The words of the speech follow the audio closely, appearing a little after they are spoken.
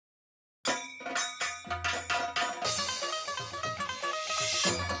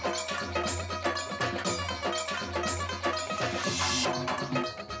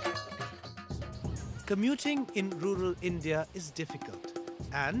Commuting in rural India is difficult,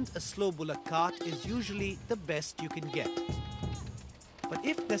 and a slow bullock cart is usually the best you can get. But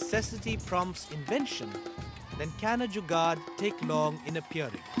if necessity prompts invention, then can a Jugaad take long in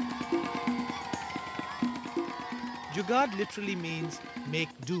appearing? Jugaad literally means make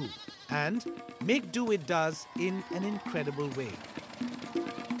do, and make do it does in an incredible way.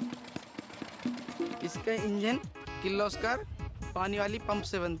 इसका engine Kirloskar पानी वाली pump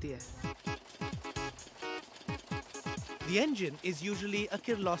से बनती है. The engine is usually a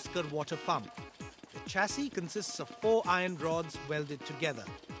Kirloskar water pump. The chassis consists of 4 iron rods welded together.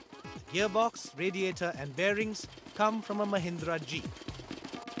 The gearbox, radiator and bearings come from a Mahindra Jeep.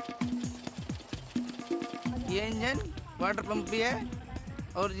 ये engine water pump भी है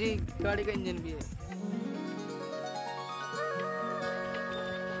और ये गाड़ी का इंजन भी है.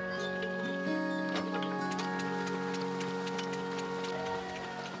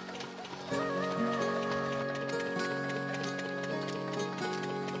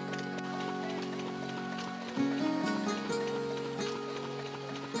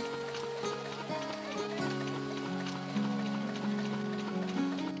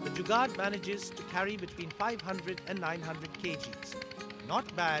 Jugaad manages to carry between 500 and 900 kgs.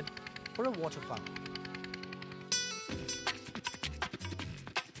 Not bad for a water pump.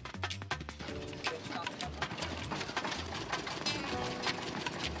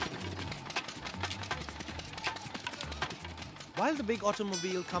 While the big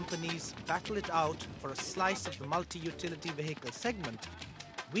automobile companies battle it out for a slice of the multi-utility vehicle segment,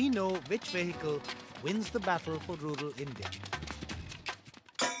 we know which vehicle wins the battle for rural India.